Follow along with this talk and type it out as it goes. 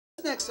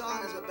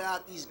song is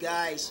about these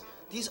guys,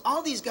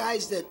 all these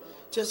guys that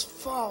just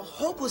fall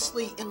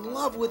hopelessly in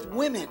love with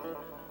women,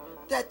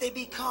 that they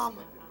become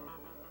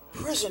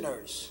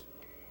prisoners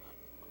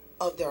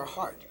of their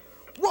heart.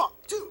 1,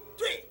 2,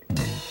 3.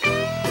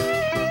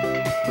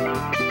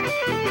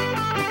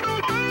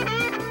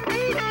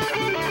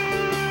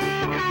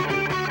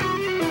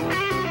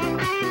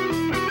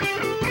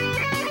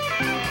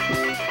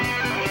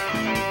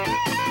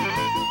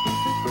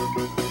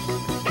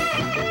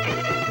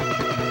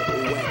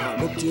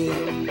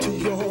 Into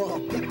your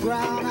big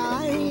brown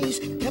eyes,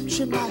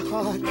 captured my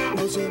heart.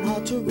 Wasn't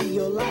hard to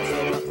realize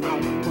that I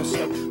found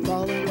myself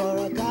falling for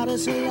a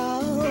goddess of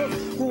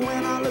love.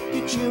 When I look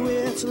at you,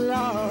 it's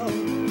love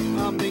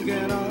I'm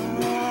thinking of.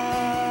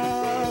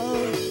 Oh,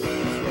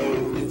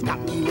 you've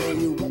got me where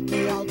you want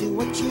me. I'll do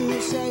what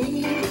you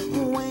say.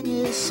 When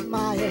you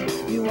smile,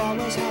 you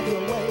always have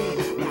your way.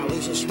 Now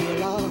is this real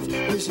love?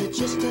 Is it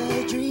just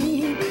a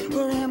dream?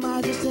 Or am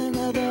I just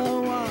another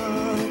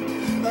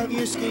one of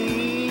your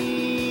scheme?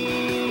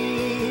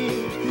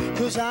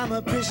 'Cause I'm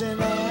a prisoner,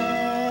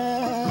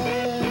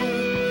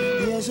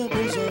 yes, a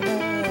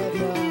prisoner of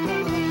your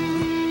heart.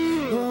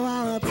 Oh,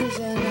 I'm a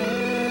prisoner,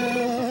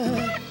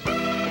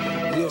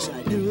 yes,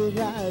 I knew it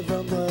right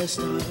from the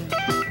start.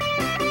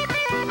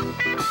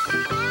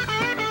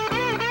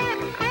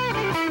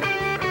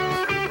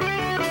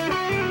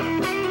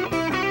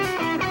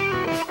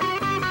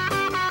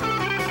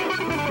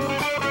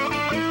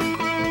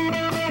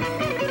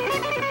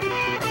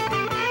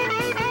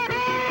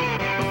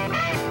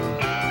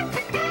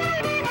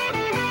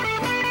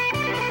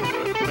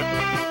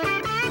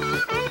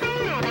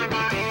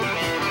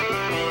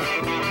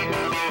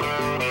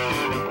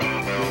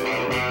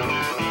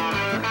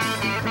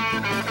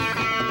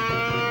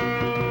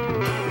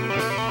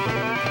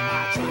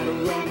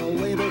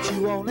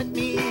 Let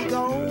me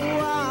go,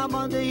 I'm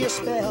under your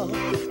spell.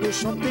 There's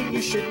something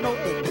you should know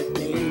that the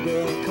day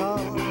will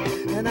come,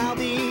 and I'll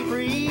be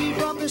free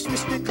from this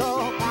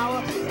mystical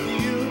power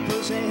you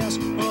possess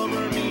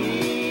over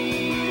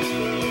me.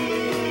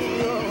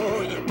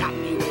 Oh, you got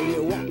me where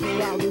you want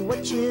me, I'll do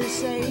what you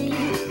say.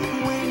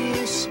 When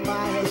you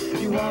smile,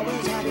 you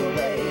always have your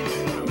way.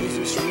 Now is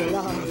this real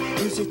love?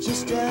 Is it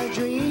just a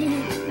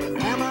dream?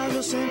 Am I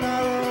just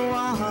another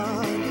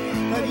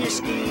one of your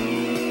schemes?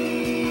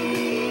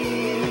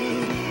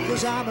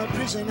 'Cause I'm a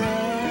prisoner,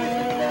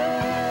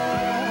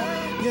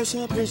 yes,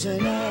 a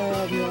prisoner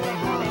of your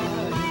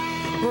heart.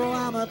 Oh,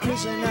 I'm a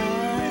prisoner,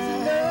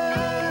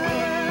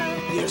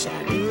 yes,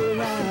 I do it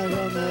right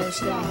from the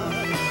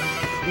start.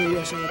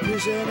 Yes, a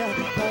prisoner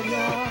of your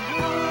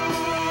heart.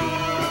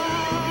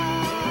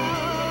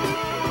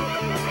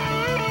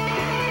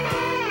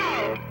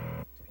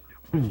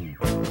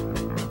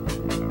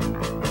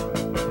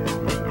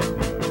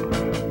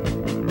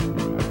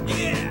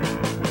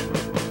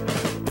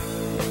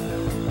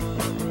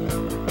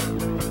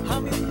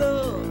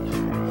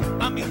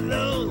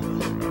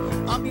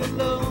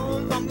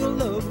 I'm your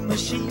love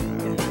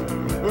machine.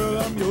 Well,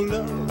 I'm your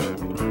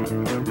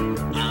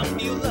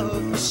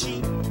love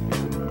machine.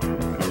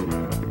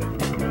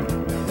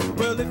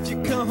 Well, if you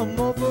come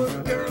over,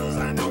 girls,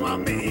 I know I'll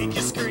make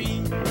you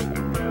scream.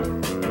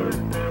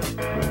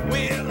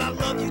 Well, I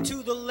love you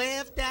to the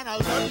left and I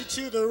love you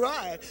to the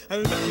right.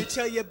 And let me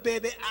tell you,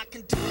 baby, I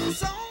can do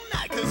this all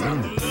night. 'Cause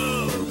I'm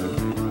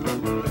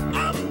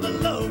the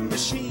love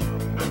machine.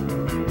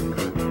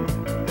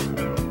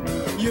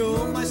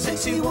 You're my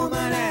sexy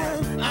woman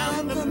and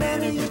I'm the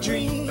man of your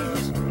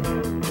dreams.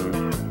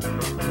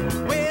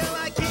 Well,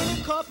 I get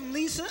a call from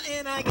Lisa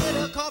and I get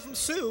a call from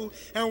Sue.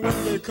 And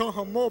when they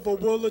come over,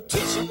 we'll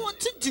teach them what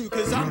to do.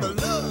 'Cause I'm the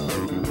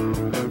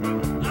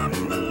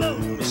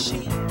love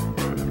machine.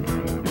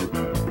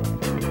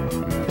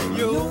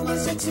 You're my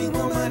sexy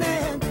woman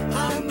and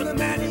I'm the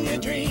man of your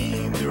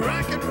dreams.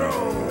 Rock and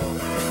roll.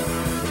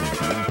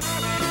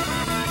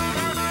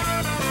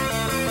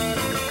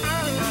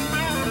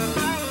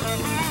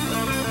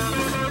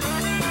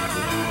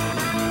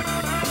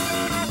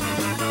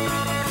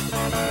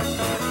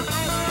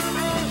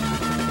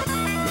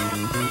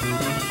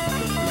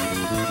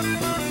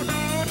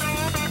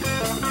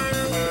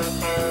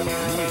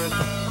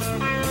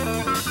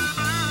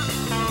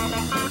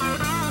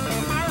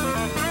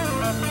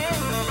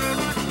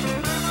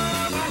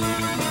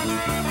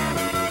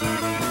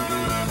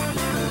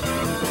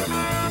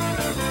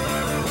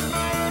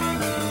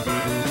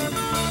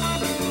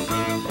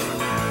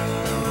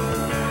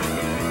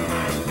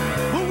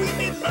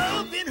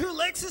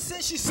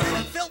 And she said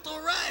it felt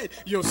alright.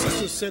 Your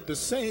sister said the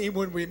same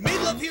when we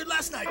made love here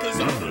last night. 'Cause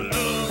I'm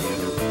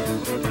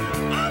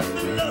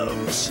the love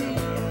machine.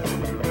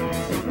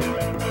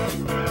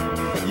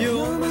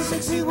 You're my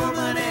sexy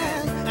woman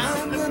and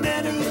I'm the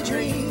man of your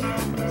dreams.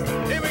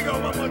 Here we go,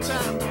 one more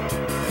time.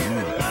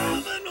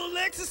 Love and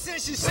Alexis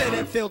and she said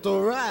it felt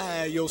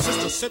alright. Your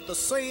sister said the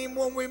same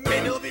when we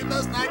made love here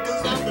last night.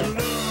 'Cause I'm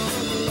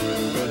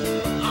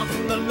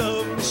the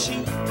love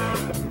machine.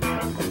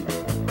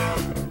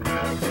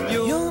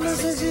 You're my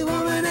sexy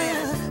woman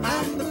and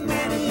I'm the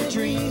man of your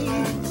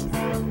dreams.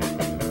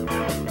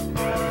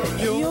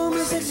 You're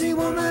my sexy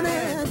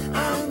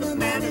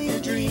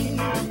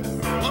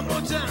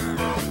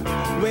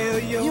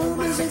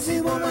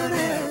crazy woman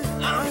is.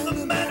 I'm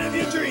the man of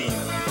your dreams.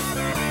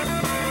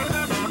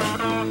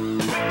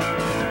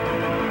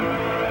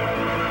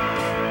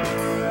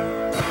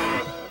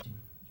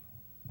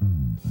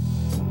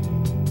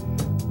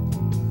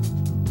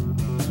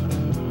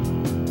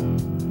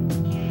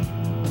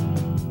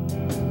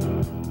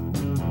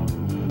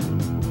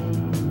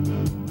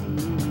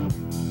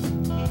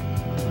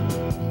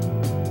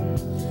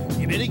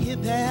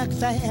 Back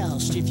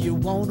fast if you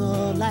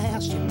wanna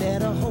last. You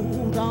better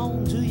hold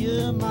on to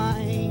your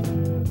mind,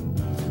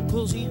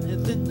 'cause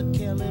anything that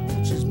Kelly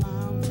puts his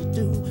mind to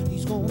do,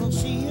 he's gonna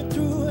see it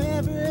through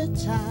every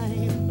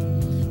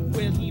time.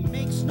 Well, he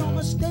makes no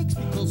mistakes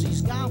because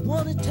he's got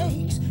what it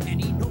takes,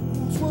 and he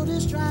knows what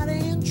is tried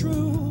and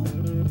true.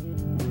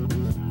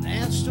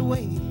 That's the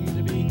way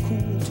to be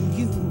cool to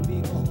you,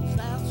 because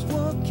that's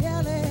what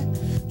Kelly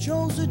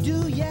chose to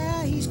do.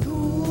 Yeah, he's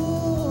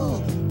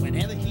cool.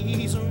 Whenever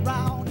he's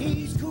around,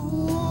 he's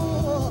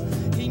cool.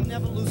 He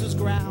never loses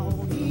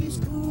ground. He's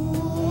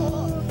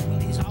cool. Well,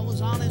 he's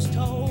always on his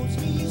toes.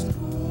 He's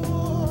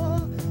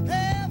cool.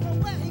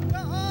 Everywhere he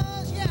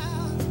goes,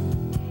 yeah.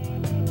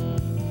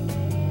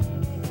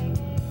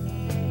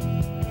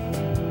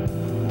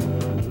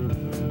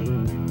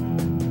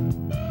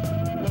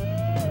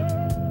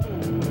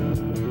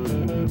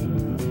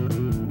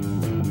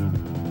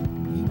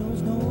 He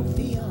knows no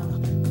fear,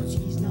 'cause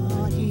he's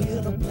not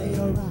here to play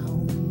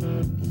around.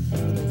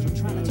 Those who are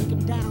trying to take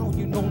him down,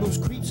 you know, those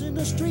creeps in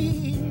the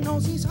street,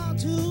 knows he's hard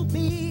to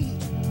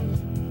beat.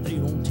 They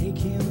don't take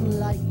him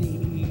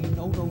lightly,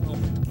 no, no, no.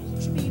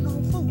 Don't you be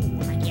no fool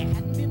like you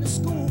hadn't been to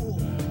school.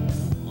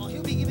 Oh,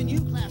 he'll be giving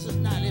you classes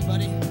nightly,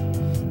 buddy.